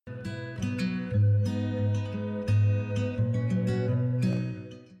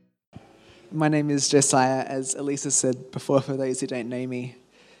My name is Josiah, as Elisa said before, for those who don't know me,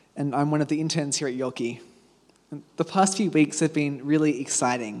 and I'm one of the interns here at Yorkie. The past few weeks have been really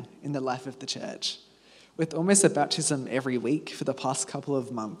exciting in the life of the church, with almost a baptism every week for the past couple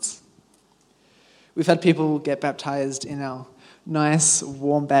of months. We've had people get baptized in our nice,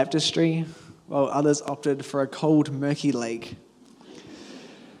 warm baptistry, while others opted for a cold, murky lake.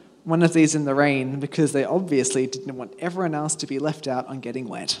 One of these in the rain because they obviously didn't want everyone else to be left out on getting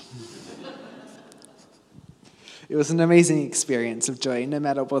wet. It was an amazing experience of joy, no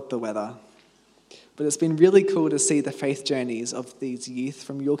matter what the weather. But it's been really cool to see the faith journeys of these youth,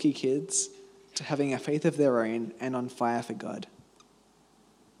 from Yorkie kids to having a faith of their own and on fire for God.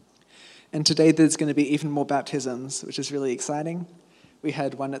 And today there's going to be even more baptisms, which is really exciting. We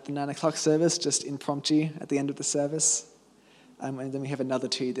had one at the 9 o'clock service, just impromptu at the end of the service. And then we have another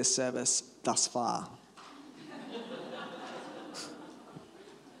 2 this service thus far.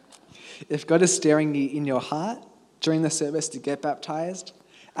 If God is stirring you in your heart during the service to get baptized,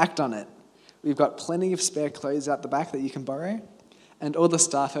 act on it. We've got plenty of spare clothes out the back that you can borrow, and all the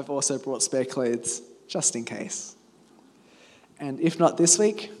staff have also brought spare clothes, just in case. And if not this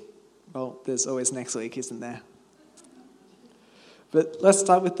week, well, there's always next week, isn't there? But let's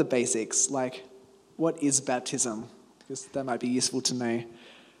start with the basics, like what is baptism? Because that might be useful to know.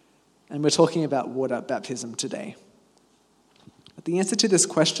 And we're talking about water baptism today. The answer to this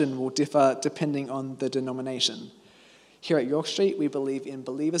question will differ depending on the denomination. Here at York Street, we believe in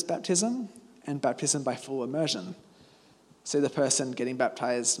believers' baptism and baptism by full immersion. So the person getting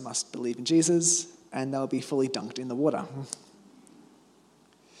baptized must believe in Jesus, and they'll be fully dunked in the water.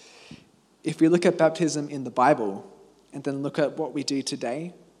 If we look at baptism in the Bible, and then look at what we do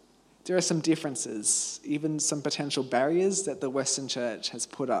today, there are some differences, even some potential barriers that the Western Church has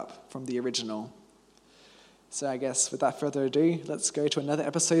put up from the original. So I guess without further ado, let's go to another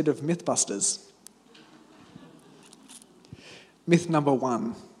episode of Mythbusters. Myth number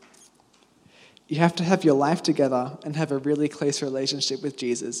 1. You have to have your life together and have a really close relationship with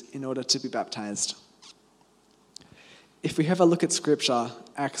Jesus in order to be baptized. If we have a look at Scripture,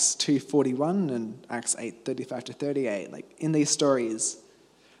 Acts 2:41 and Acts 8:35-38, in these stories,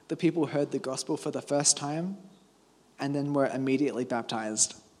 the people heard the gospel for the first time and then were immediately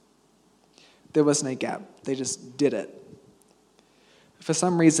baptized. There was no gap. They just did it. For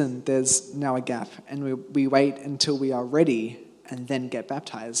some reason, there's now a gap, and we wait until we are ready and then get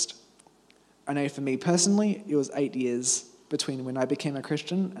baptized. I know for me personally, it was 8 years between when I became a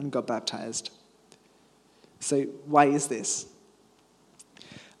Christian and got baptized. So why is this?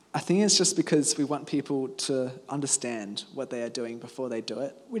 I think it's just because we want people to understand what they are doing before they do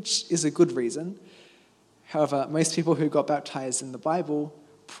it, which is a good reason. However, most people who got baptized in the Bible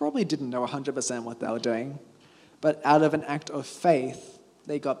probably didn't know 100% what they were doing, but out of an act of faith,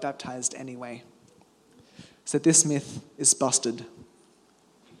 they got baptized anyway. So this myth is busted.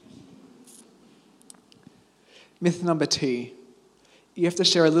 Myth number 2. You have to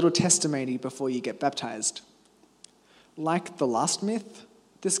share a little testimony before you get baptized. Like the last myth,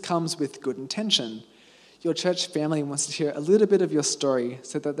 this comes with good intention. Your church family wants to hear a little bit of your story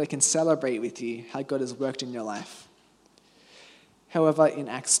so that they can celebrate with you how God has worked in your life. However, in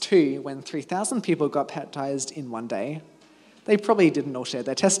Acts 2, when 3,000 people got baptized in one day, they probably didn't all share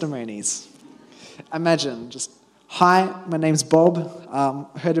their testimonies. Imagine just, hi, my name's Bob.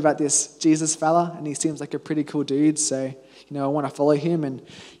 Heard about this Jesus fella, and he seems like a pretty cool dude, so I want to follow him, and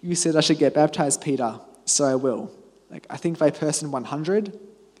you said I should get baptized, Peter, so I will. I think by person 100,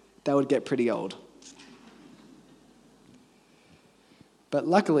 that would get pretty old. But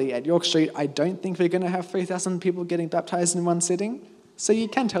luckily, at York Street, I don't think we're going to have 3,000 people getting baptized in one sitting, so you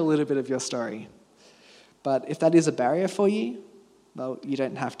can tell a little bit of your story. But if that is a barrier for you, well, you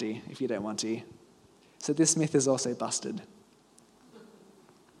don't have to if you don't want to. So this myth is also busted.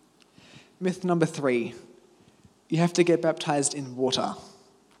 Myth number 3. You have to get baptized in water.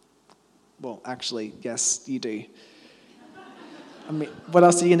 Well, actually, yes, you do. I mean, what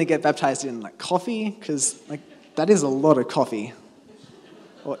else are you going to get baptized in? Coffee? Because, that is a lot of coffee.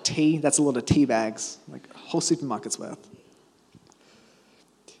 Or tea, that's a lot of tea bags. A whole supermarket's worth.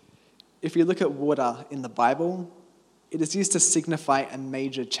 If you look at water in the Bible, it is used to signify a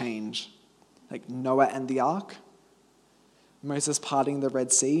major change. Noah and the ark, Moses parting the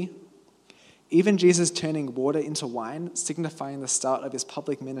Red Sea, even Jesus turning water into wine, signifying the start of his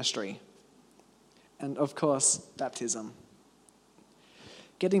public ministry. And of course, baptism.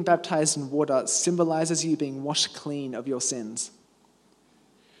 Getting baptized in water symbolizes you being washed clean of your sins.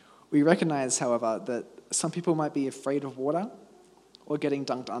 We recognize, however, that some people might be afraid of water or getting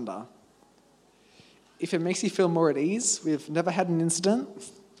dunked under. If it makes you feel more at ease, we've never had an incident,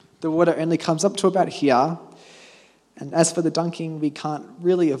 The water only comes up to about here. And as for the dunking, we can't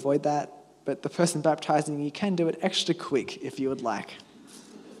really avoid that, but the person baptizing you can do it extra quick if you would like.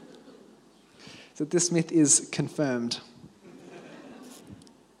 So this myth is confirmed.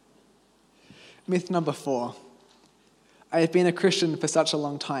 Myth number 4. I have been a Christian for such a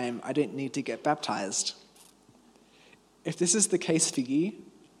long time, I don't need to get baptized. If this is the case for you,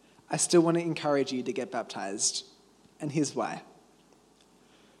 I still want to encourage you to get baptized. And here's why.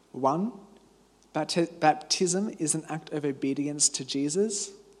 1, baptism is an act of obedience to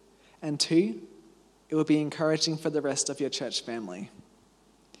Jesus. And 2, it will be encouraging for the rest of your church family.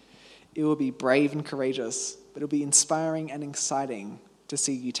 It will be brave and courageous, but it will be inspiring and exciting to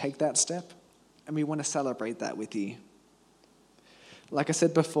see you take that step, and we want to celebrate that with you. Like I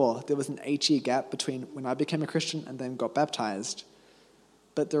said before, there was an 8-year gap between when I became a Christian and then got baptized.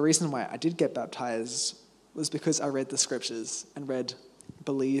 But the reason why I did get baptized was because I read the scriptures and read,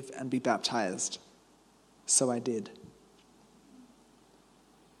 believe and be baptized. So I did.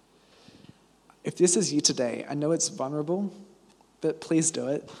 If this is you today, I know it's vulnerable, but please do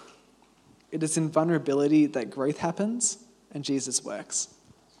it. It is in vulnerability that growth happens and Jesus works.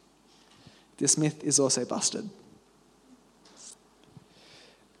 This myth is also busted.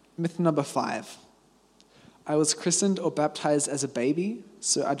 Myth number 5. I was christened or baptized as a baby,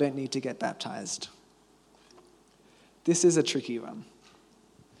 so I don't need to get baptized. This is a tricky one.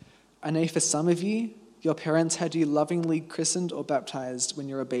 I know for some of you, your parents had you lovingly christened or baptized when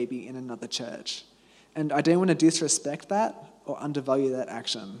you're a baby in another church. And I don't want to disrespect that or undervalue that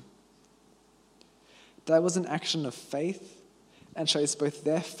action. That was an action of faith and shows both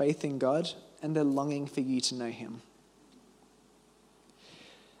their faith in God and their longing for you to know him.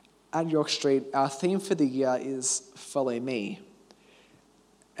 At York Street, our theme for the year is Follow Me.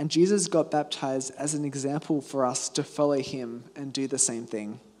 And Jesus got baptized as an example for us to follow him and do the same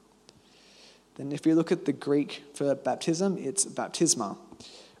thing. Then if you look at the Greek for baptism, it's baptisma,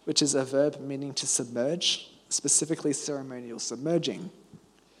 which is a verb meaning to submerge, specifically ceremonial submerging.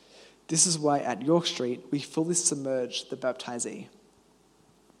 This is why at York Street, we fully submerge the baptizee.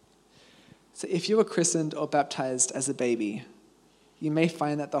 So if you were christened or baptized as a baby, you may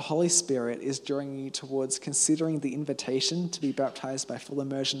find that the Holy Spirit is drawing you towards considering the invitation to be baptized by full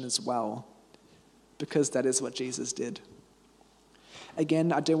immersion as well, because that is what Jesus did.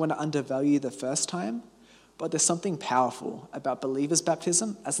 Again, I don't want to undervalue the first time, but there's something powerful about believers'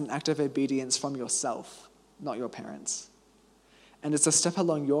 baptism as an act of obedience from yourself, not your parents. And it's a step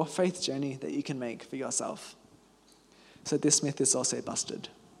along your faith journey that you can make for yourself. So this myth is also busted.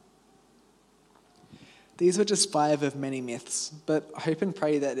 These were just 5 of many myths, but I hope and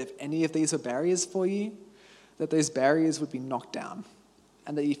pray that if any of these were barriers for you, that those barriers would be knocked down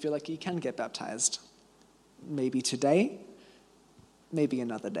and that you feel like you can get baptized. Maybe today, maybe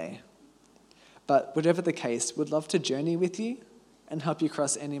another day. But whatever the case, we'd love to journey with you and help you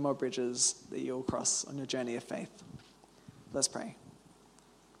cross any more bridges that you'll cross on your journey of faith. Let's pray.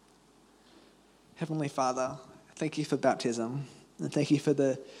 Heavenly Father, thank you for baptism, and thank you for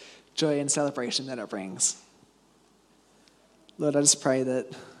the joy and celebration that it brings. Lord, I just pray that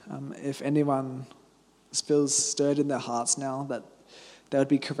if anyone feels stirred in their hearts now, that they would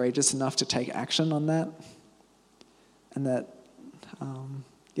be courageous enough to take action on that, and that,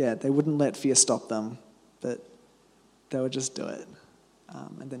 they wouldn't let fear stop them, but they would just do it.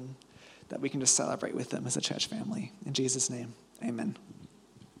 And then that we can just celebrate with them as a church family. In Jesus' name, amen.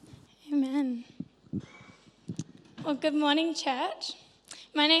 Amen. Well, good morning, church.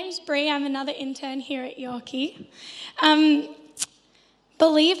 My name's Bree. I'm another intern here at Yorkie.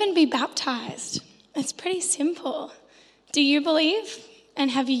 Believe and be baptized. It's pretty simple. Do you believe?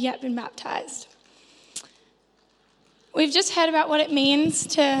 And have you yet been baptized? We've just heard about what it means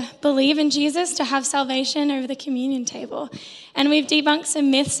to believe in Jesus, to have salvation over the communion table. And we've debunked some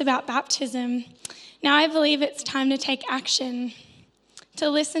myths about baptism. Now I believe it's time to take action, to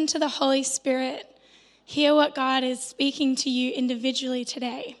listen to the Holy Spirit, hear what God is speaking to you individually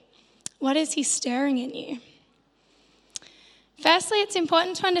today. What is he stirring in you? Firstly, it's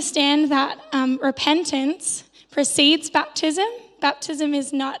important to understand that repentance precedes baptism. Baptism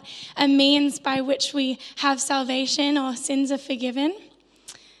is not a means by which we have salvation or sins are forgiven.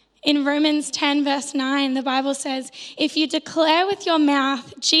 In Romans 10 verse 9, the Bible says, if you declare with your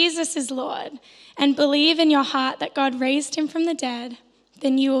mouth Jesus is Lord and believe in your heart that God raised him from the dead,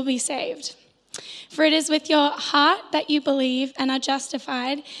 then you will be saved. For it is with your heart that you believe and are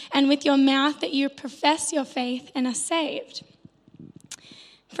justified, and with your mouth that you profess your faith and are saved.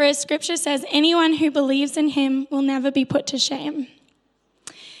 For as scripture says, anyone who believes in him will never be put to shame.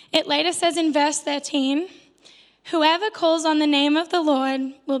 It later says in verse 13, Whoever calls on the name of the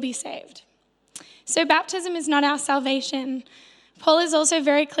Lord will be saved. So baptism is not our salvation. Paul is also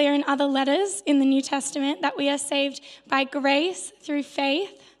very clear in other letters in the New Testament that we are saved by grace through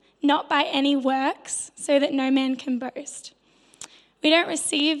faith, not by any works, so that no man can boast. We don't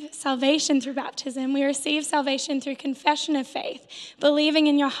receive salvation through baptism. We receive salvation through confession of faith, believing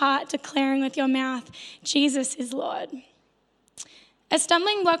in your heart, declaring with your mouth, Jesus is Lord. A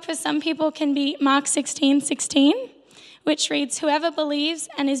stumbling block for some people can be Mark 16:16, which reads, whoever believes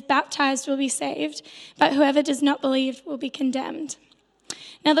and is baptized will be saved, but whoever does not believe will be condemned.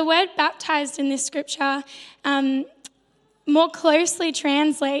 Now, the word baptized in this scripture more closely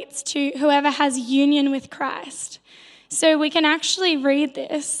translates to whoever has union with Christ. So we can actually read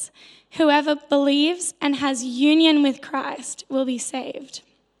this, whoever believes and has union with Christ will be saved.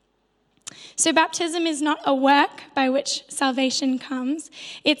 So baptism is not a work by which salvation comes.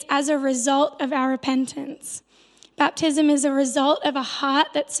 It's as a result of our repentance. Baptism is a result of a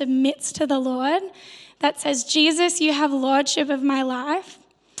heart that submits to the Lord, that says, Jesus, you have lordship of my life.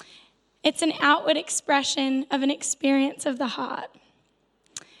 It's an outward expression of an experience of the heart.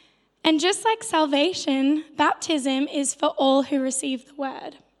 And just like salvation, baptism is for all who receive the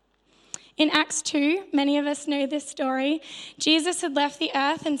word. In Acts 2, many of us know this story. Jesus had left the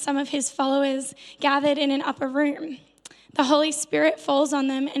earth and some of his followers gathered in an upper room. The Holy Spirit falls on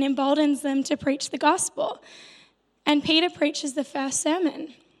them and emboldens them to preach the gospel. And Peter preaches the first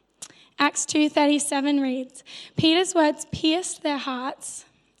sermon. Acts 2:37 reads, Peter's words pierced their hearts,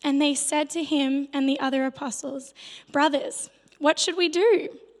 and they said to him and the other apostles, brothers, what should we do?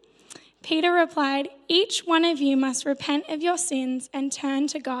 Peter replied, each one of you must repent of your sins and turn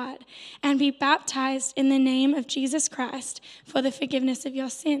to God and be baptized in the name of Jesus Christ for the forgiveness of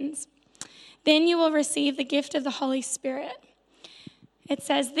your sins. Then you will receive the gift of the Holy Spirit. It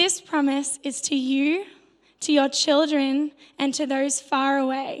says, this promise is to you, to your children, and to those far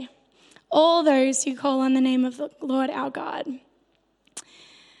away, all those who call on the name of the Lord our God.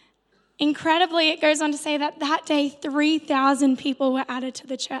 Incredibly, it goes on to say that day 3,000 people were added to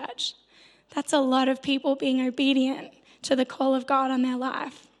the church. That's a lot of people being obedient to the call of God on their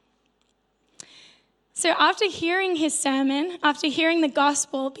life. So after hearing his sermon, after hearing the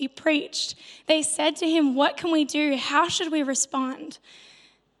gospel be preached, they said to him, what can we do? How should we respond?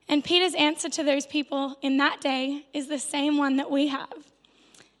 And Peter's answer to those people in that day is the same one that we have.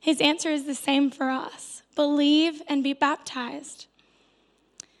 His answer is the same for us. Believe and be baptized.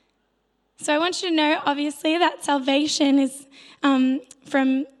 So I want you to know, obviously, that salvation is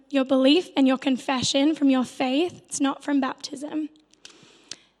from your belief and your confession, from your faith. It's not from baptism.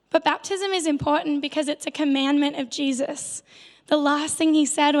 But baptism is important because it's a commandment of Jesus. The last thing he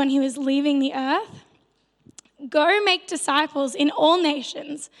said when he was leaving the earth, go make disciples in all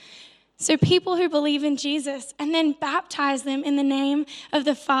nations. So people who believe in Jesus, and then baptize them in the name of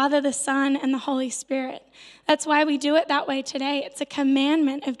the Father, the Son, and the Holy Spirit. That's why we do it that way today. It's a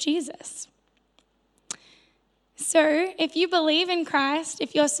commandment of Jesus. So if you believe in Christ,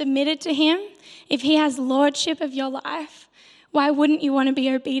 if you're submitted to him, if he has lordship of your life, why wouldn't you want to be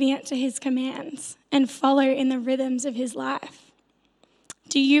obedient to his commands and follow in the rhythms of his life?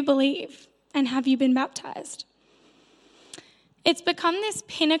 Do you believe, and have you been baptized? It's become this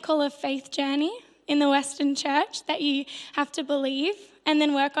pinnacle of faith journey in the Western church that you have to believe and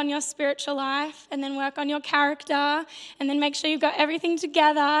then work on your spiritual life and then work on your character and then make sure you've got everything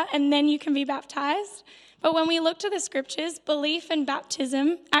together and then you can be baptized. But when we look to the scriptures, belief and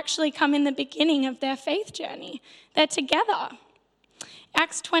baptism actually come in the beginning of their faith journey. They're together.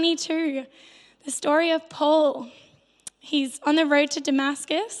 Acts 22, the story of Paul. He's on the road to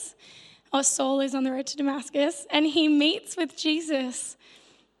Damascus, or Saul is on the road to Damascus, and he meets with Jesus.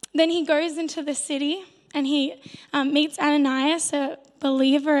 Then he goes into the city and he meets Ananias, a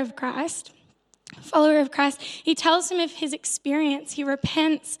believer of Christ, follower of Christ. He tells him of his experience. He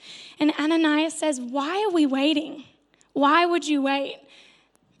repents. And Ananias says, why are we waiting? Why would you wait?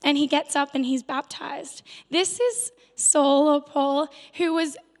 And he gets up and he's baptized. This is Saul or Paul who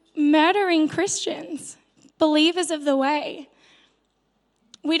was murdering Christians, believers of the way.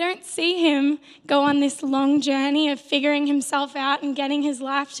 We don't see him go on this long journey of figuring himself out and getting his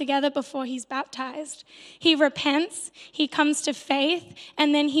life together before he's baptized. He repents, he comes to faith,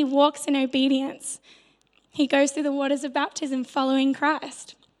 and then he walks in obedience. He goes through the waters of baptism following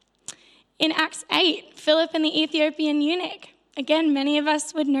Christ. In Acts 8, Philip and the Ethiopian eunuch. Again, many of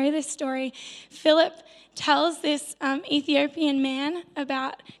us would know this story. Philip tells this Ethiopian man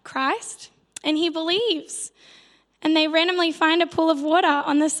about Christ, and he believes. And they randomly find a pool of water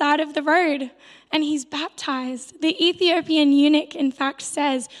on the side of the road, and he's baptized. The Ethiopian eunuch, in fact,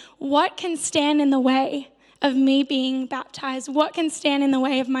 says, what can stand in the way of me being baptized? What can stand in the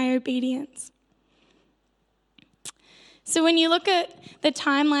way of my obedience? So when you look at the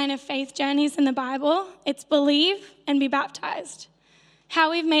timeline of faith journeys in the Bible, it's believe and be baptized.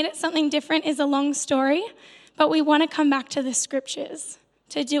 How we've made it something different is a long story, but we want to come back to the scriptures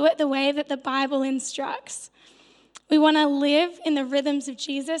to do it the way that the Bible instructs. We want to live in the rhythms of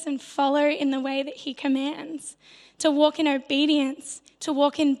Jesus and follow in the way that he commands, to walk in obedience, to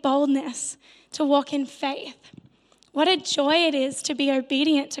walk in boldness, to walk in faith. What a joy it is to be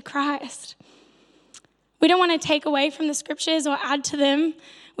obedient to Christ. We don't want to take away from the scriptures or add to them.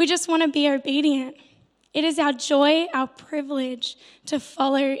 We just want to be obedient. It is our joy, our privilege to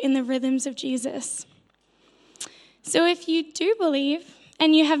follow in the rhythms of Jesus. So if you do believe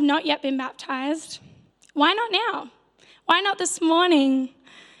and you have not yet been baptized, why not now? Why not this morning?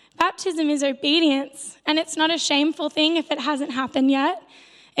 Baptism is obedience, and it's not a shameful thing if it hasn't happened yet.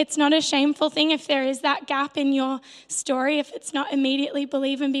 It's not a shameful thing if there is that gap in your story, if it's not immediately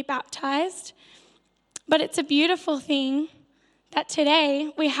believe and be baptized. But it's a beautiful thing that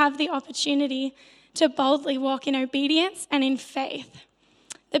today we have the opportunity to boldly walk in obedience and in faith.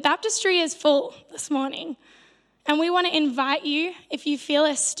 The baptistry is full this morning. And we want to invite you, if you feel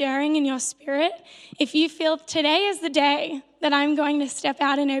a stirring in your spirit, if you feel today is the day that I'm going to step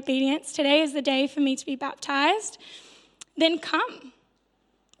out in obedience, today is the day for me to be baptized, then come,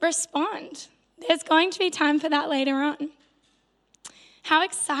 respond. There's going to be time for that later on. How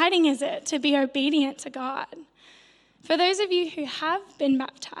exciting is it to be obedient to God? For those of you who have been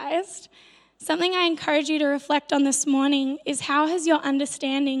baptized, something I encourage you to reflect on this morning is how has your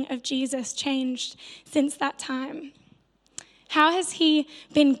understanding of Jesus changed since that time? How has he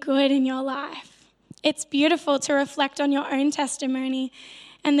been good in your life? It's beautiful to reflect on your own testimony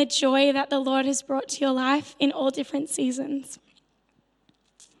and the joy that the Lord has brought to your life in all different seasons.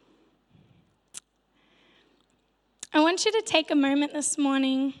 I want you to take a moment this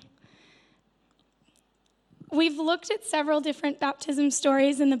morning. We've looked at several different baptism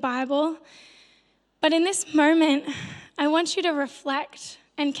stories in the Bible, but in this moment, I want you to reflect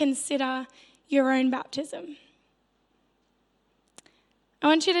and consider your own baptism. I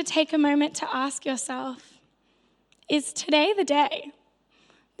want you to take a moment to ask yourself, is today the day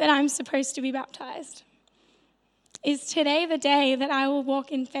that I'm supposed to be baptized? Is today the day that I will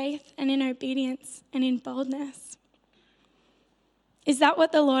walk in faith and in obedience and in boldness? Is that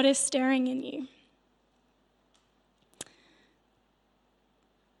what the Lord is stirring in you?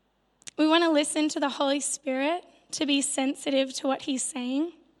 We want to listen to the Holy Spirit to be sensitive to what he's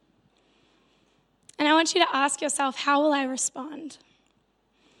saying. And I want you to ask yourself, how will I respond?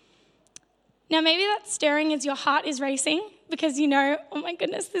 Now, maybe that stirring is your heart is racing because you know, oh my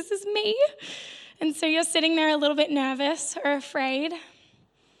goodness, this is me. And so you're sitting there a little bit nervous or afraid.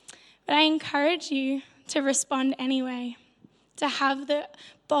 But I encourage you to respond anyway, to have the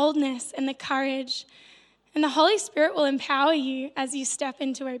boldness and the courage. And the Holy Spirit will empower you as you step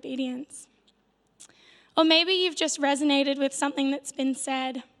into obedience. Or maybe you've just resonated with something that's been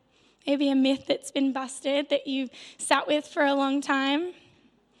said, maybe a myth that's been busted that you've sat with for a long time.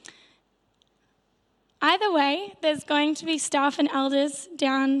 Either way, there's going to be staff and elders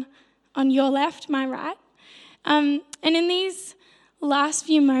down on your left, my right. And in these last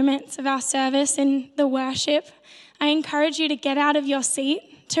few moments of our service in the worship, I encourage you to get out of your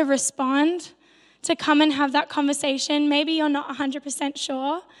seat, to respond, to come and have that conversation. Maybe you're not 100%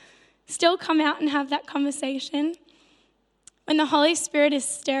 sure. Still come out and have that conversation. When the Holy Spirit is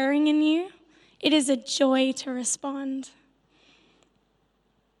stirring in you, it is a joy to respond.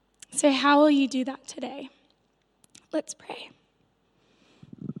 So how will you do that today? Let's pray.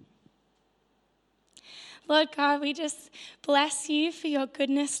 Lord God, we just bless you for your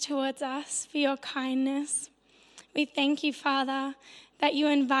goodness towards us, for your kindness. We thank you, Father, that you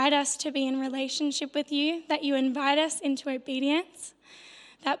invite us to be in relationship with you, that you invite us into obedience,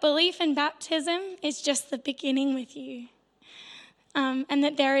 that belief in baptism is just the beginning with you, and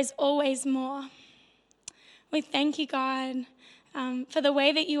that there is always more. We thank you, God, for the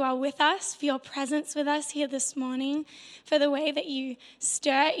way that you are with us, for your presence with us here this morning, for the way that you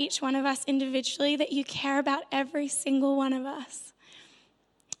stir each one of us individually, that you care about every single one of us.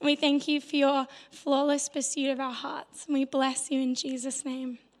 We thank you for your flawless pursuit of our hearts, and we bless you in Jesus'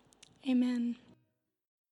 name. Amen.